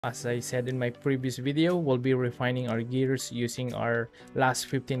As I said in my previous video, we'll be refining our gears using our last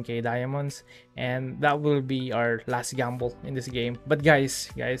 15k diamonds, and that will be our last gamble in this game. But guys,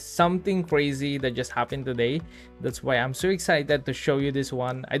 something crazy that just happened today. That's why I'm so excited to show you this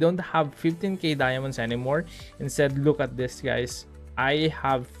one. I don't have 15k diamonds anymore. Instead, look at this, guys. I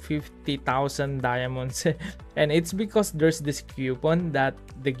have 50,000 diamonds and it's because there's this coupon that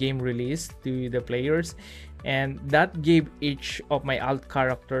the game released to the players, and that gave each of my alt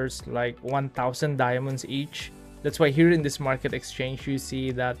characters like 1,000 diamonds each. That's why here in this market exchange you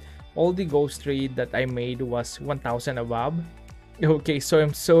see that all the ghost trade that I made was 1,000 above. Okay, so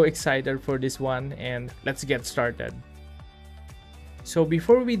I'm so excited for this one, and let's get started. So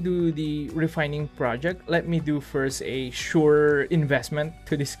before we do the refining project, let me do first a sure investment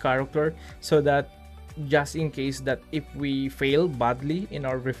to this character, so that just in case that if we fail badly in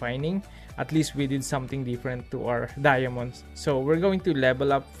our refining, at least we did something different to our diamonds. So we're going to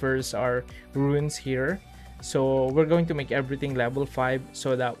level up first our runes here. So we're going to make everything level 5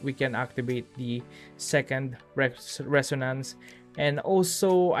 so that we can activate the second resonance. And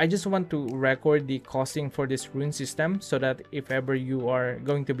also, I just want to record the costing for this rune system, so that if ever you are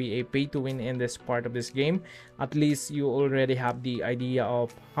going to be a pay to win in this part of this game, at least you already have the idea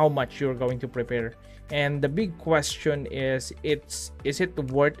of how much you're going to prepare. And the big question is it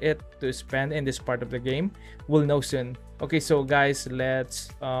worth it to spend in this part of the game? We'll know soon. Okay, so guys, let's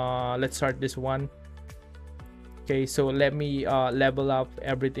start this one. Okay, so let me level up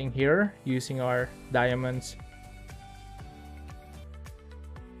everything here using our diamonds.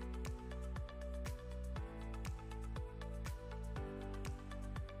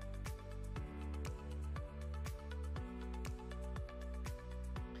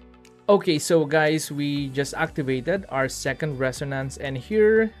 Okay, so guys, we just activated our second resonance, and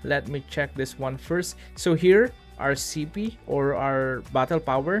here, let me check this one first. So here, our CP or our battle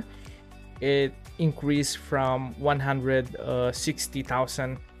power, it increased from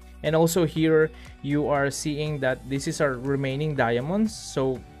 160,000. And also here, you are seeing that this is our remaining diamonds.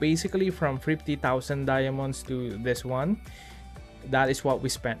 So basically from 50,000 diamonds to this one, that is what we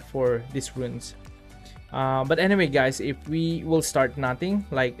spent for these runes. But anyway, guys, if we will start nothing,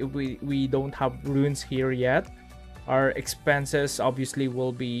 like if we don't have runes here yet, our expenses obviously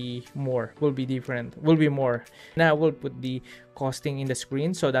will be more, will be more. Now we'll put the costing in the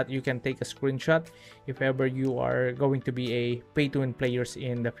screen so that you can take a screenshot if ever you are going to be a pay to win players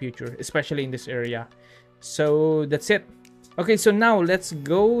in the future, especially in this area. So that's it. Okay, so now let's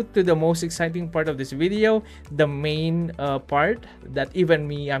go to the most exciting part of this video, the main part that even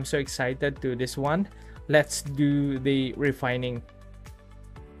me, I'm so excited to this one. Let's do the refining.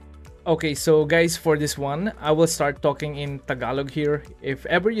 Okay, so guys, for this one, I will start talking in Tagalog here. If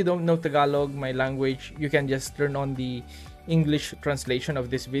ever you don't know Tagalog, my language, you can just turn on the English translation of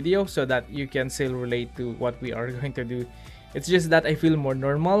this video so that you can still relate to what we are going to do. It's just that I feel more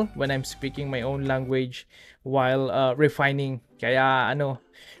normal when I'm speaking my own language while refining. Kaya ano,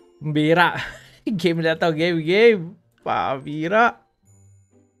 bira. Game na to, game. Pabira.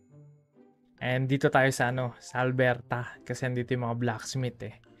 And dito tayo sa ano, sa Alberta, kasi nandito yung mga blacksmith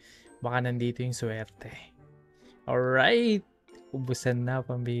eh. Baka nandito yung swerte. Alright. Ubusan na,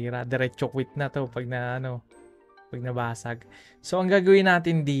 pambira. Diretso quit na to pag na ano, pag nabasag. So ang gagawin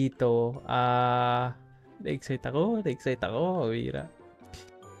natin dito, na-excite ako, pambira.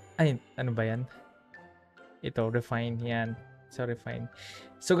 Ay, ano ba yan? Ito, refine yan. So refine.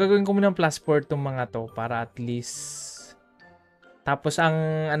 So gagawin ko muna ng +4 tong mga to para at least. Tapos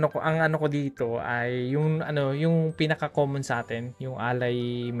ang ano ko dito ay yung yung pinaka-common sa atin, yung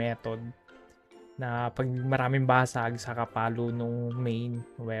ally method na pag maraming basag sa kapalo nung main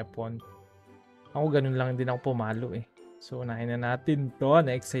weapon. Ako ganun lang din ako pumalo eh. So unahin na natin 'to,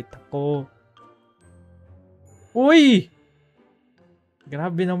 na-excite ako. Uy!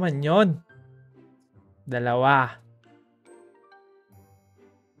 Grabe naman 'yon. Dalawa.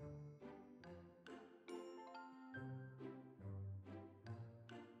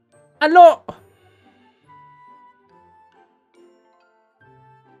 Ano?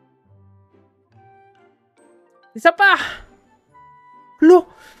 Isa pa! Lo!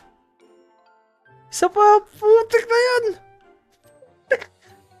 Isa pa! Putik na yan!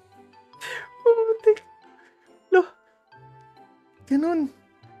 Putik! Lo! Ganun.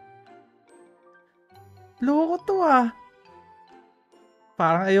 Loko to ah.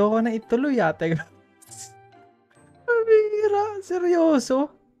 Parang ayoko na ituloy yata. Mabira.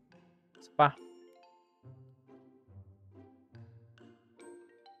 Seryoso? Pa.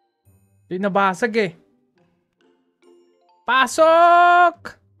 Ito yung nabasag eh.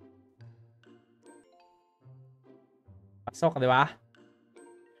 Pasok! Pasok, di ba?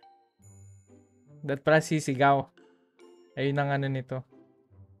 Dapat pala sisigaw. Ayun ang ano nito.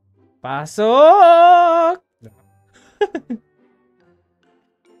 Pasok!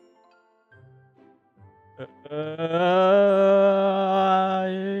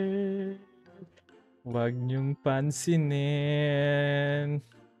 Ay, wag niyong pansinin.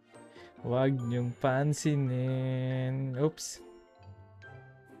 Wag niyong pansinin. Oops.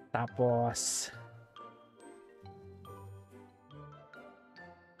 Tapos,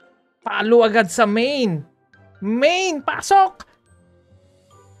 palo agad sa main. Main, pasok!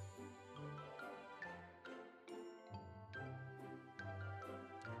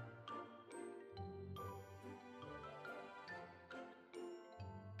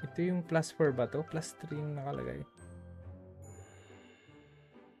 Ito yung plus 4 ba to? Plus 3 yung nakalagay.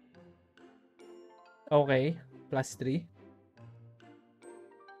 Okay, plus 3.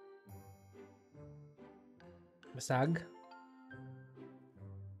 Basag.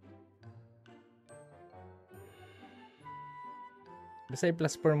 Basta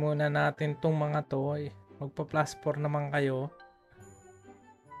i-plus 4 muna natin tong mga to. Magpa-plus 4 naman kayo.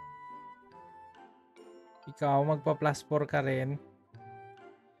 Ikaw, magpa-plus 4 ka rin.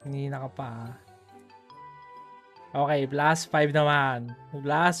 Hindi na ka pa. Okay, plus 5 naman.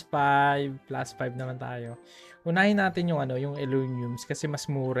 Plus 5. Plus 5 naman tayo. Unahin natin yung ano, yung Eluniums kasi mas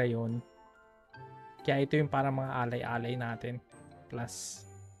mura yon. Kaya ito yung para mga alay-alay natin. Plus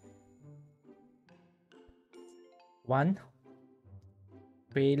 1.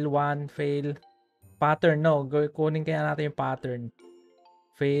 Fail 1. Fail. Pattern, no. Kunin kaya natin yung pattern.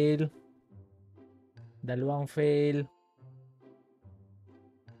 Fail. Dalawang fail.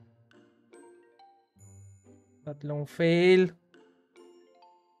 Tatlong fail.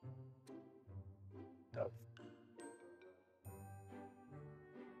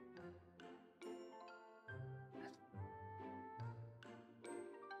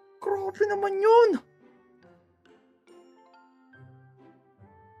 Grabe naman yun!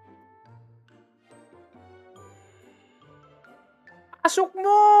 Pasok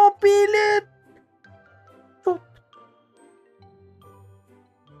mo! Pilit!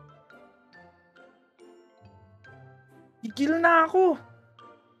 Gigil na ako.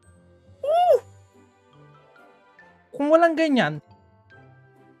 Kung walang ganyan,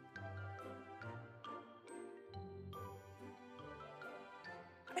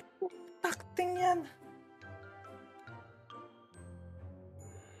 ay, takting yan.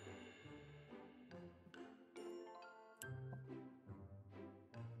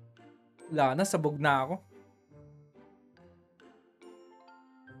 Wala na, sabog na ako.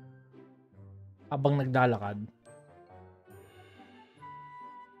 Habang naglalakad,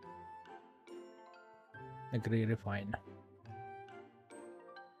 nagre-refine.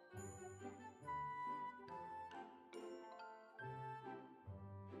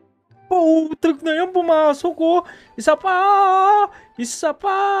 Trick na yan, pumasok ko. Isa pa! Isa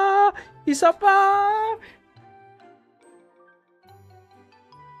pa! Isa pa!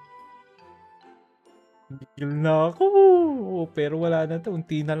 Gigil na ako. Pero wala na to.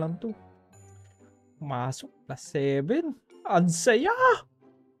 Unti na lang to. Pumasok. Plus 7. Ang saya!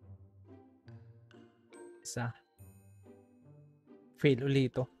 Isa. Fail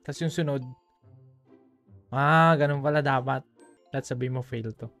ulit to. Tapos yung sunod. Ganun pala dapat. Let's sabi mo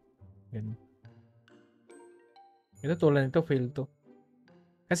fail to. Ganun. Ito tulad nito, fail to.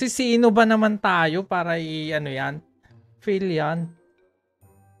 Kasi sino ba naman tayo para ano yan? Fail yan.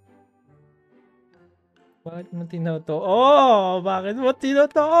 Bakit mo tinoto? Bakit mo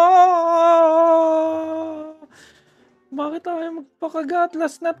tinoto? Bakit tayo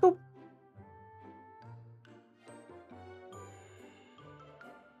magpakagatlas na to?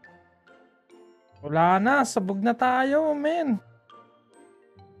 Wala na, sabog na tayo, men.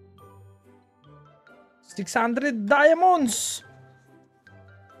 600 diamonds!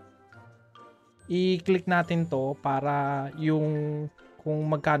 I-click natin to para yung kung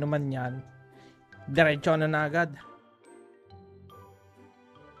magkano man yan, diretso na agad.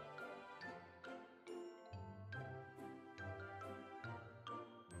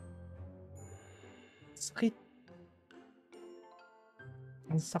 Sakit.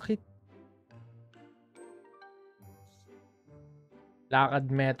 Ang sakit. Lakad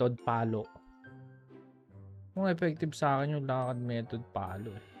method palo. Kung effective sa akin yung lakad method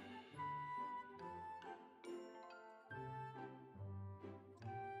palo.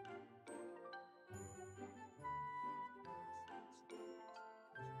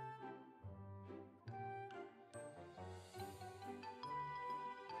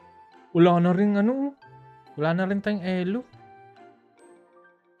 Wala na rin ano. Wala na rin tayong elo.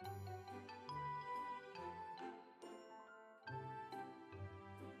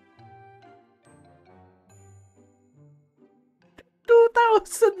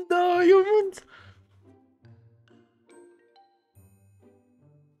 2,000 diamonds!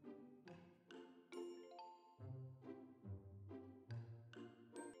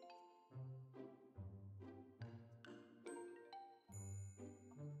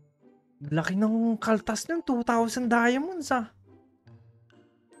 Laki ng kaltas ng 2,000 diamonds ah.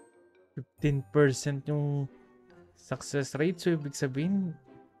 15% yung success rate. So, ibig sabihin,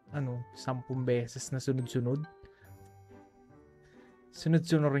 10 beses na sunod-sunod.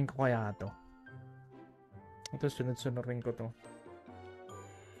 Sunod-sunurin ko kaya to. Ito, sunod-sunurin ko to.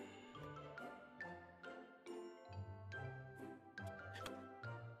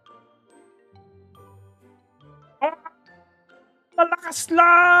 Ah! Malakas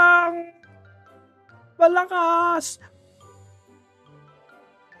lang! Malakas!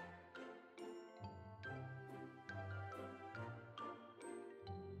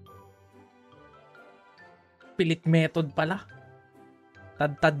 Pilit method pala.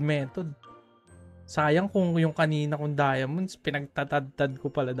 Tad-tad method. Sayang kung yung kanina kong diamonds, pinagtatad-tad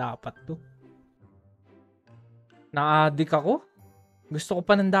ko pala dapat to. Na-addict ako. Gusto ko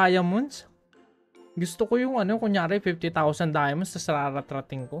pa ng diamonds. Gusto ko yung kunyari 50,000 diamonds tas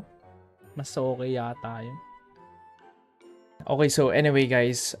raratrating ko. Mas okay yata yun. Okay, so anyway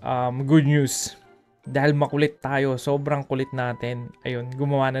guys, good news. Dahil makulit tayo, sobrang kulit natin. Ayun,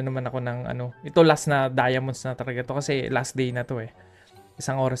 gumawa na naman ako ng ito last na diamonds na talaga to kasi last day na to eh.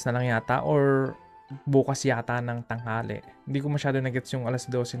 Isang oras na lang yata or bukas yata ng tanghali. Hindi ko masyado nagets yung alas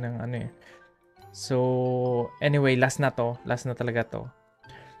 12 ng So, anyway, last na talaga to.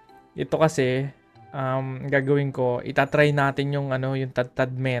 Ito kasi, gagawin ko, itatry natin yung yung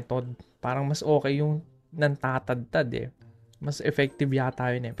tad-tad method. Parang mas okay yung nantatad-tad eh. Mas effective yata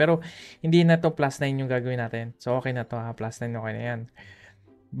yun eh. Pero, hindi na to plus 9 yung gagawin natin. So, okay na to ha. Plus 9 okay na yan.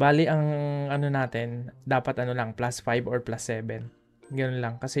 Bali, ang natin, dapat lang, plus 5 or plus 7. Ganun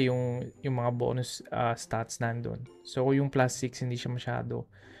lang. Kasi yung mga bonus stats nandun. So, yung plus 6, hindi siya masyado.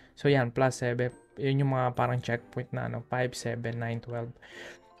 So, yan, plus 7. Yun yung mga parang checkpoint na 5, 7, 9,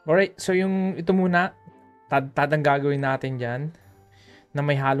 12. Alright, so yung ito muna. Tad ang gagawin natin dyan. Na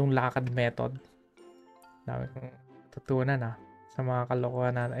may halong lakad method. Dami kong tutunan sa mga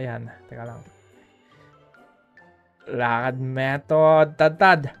kalokohan natin. Ayan, teka lang. Lakad method.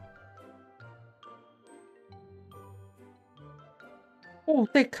 Tad. Oh,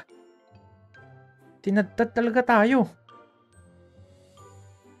 tek. Tinadtad talaga tayo.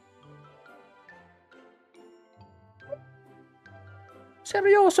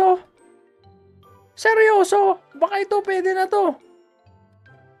 Seryoso? Seryoso? Baka ito pwede na to.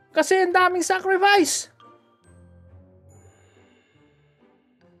 Kasi ang daming sacrifice.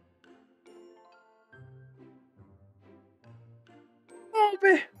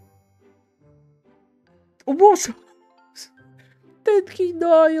 Grabe. Ubos. 10k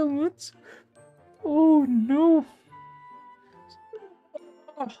diamonds. Oh no.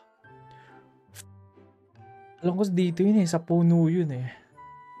 Alam ko dito yun eh. Sa puno yun eh.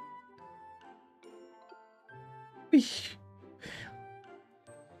 Uy.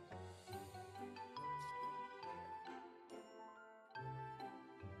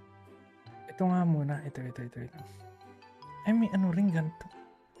 Ito nga muna. Ito. Ay, may ring ganito.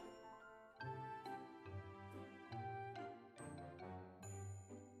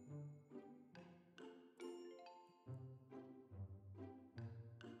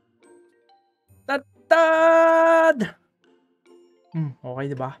 Tad! Okay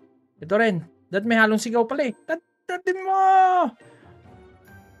diba? Ito rin. Dahil may halong sigaw pala eh. Tadtadin mo!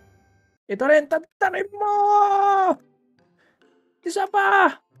 Ito rin. Tadtadin mo! Isa pa!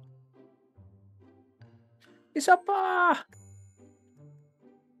 Isa pa!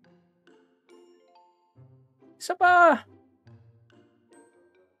 Isa pa!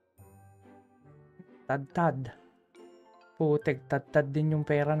 Tad. Putek, tad din yung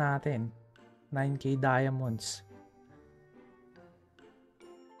pera natin. 9k diamonds.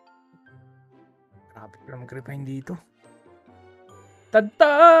 Grabe pala mag-refine dito. Tad!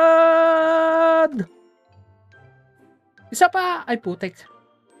 Isa pa! Ay, putek.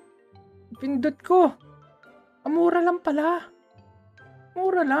 Pindot ko. Mura lang pala.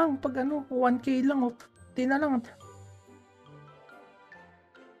 Mura lang. Pag 1k lang. Di na lang.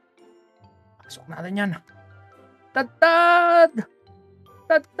 Pasok natin yan. Tad!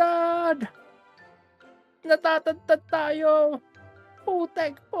 Natatad tayo.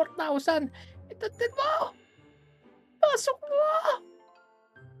 Putek, 4,000. Itadtad mo. Pasok mo.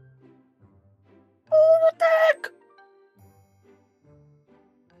 Putek.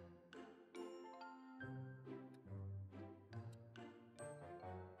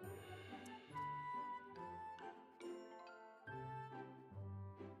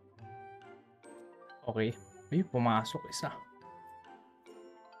 Okay. Ay, pumasok isa.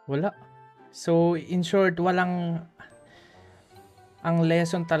 Wala. So, in short, ang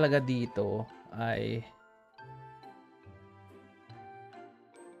lesson talaga dito ay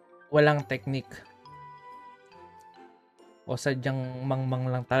walang technique. O sadyang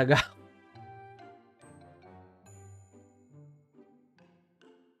mangmang lang talaga.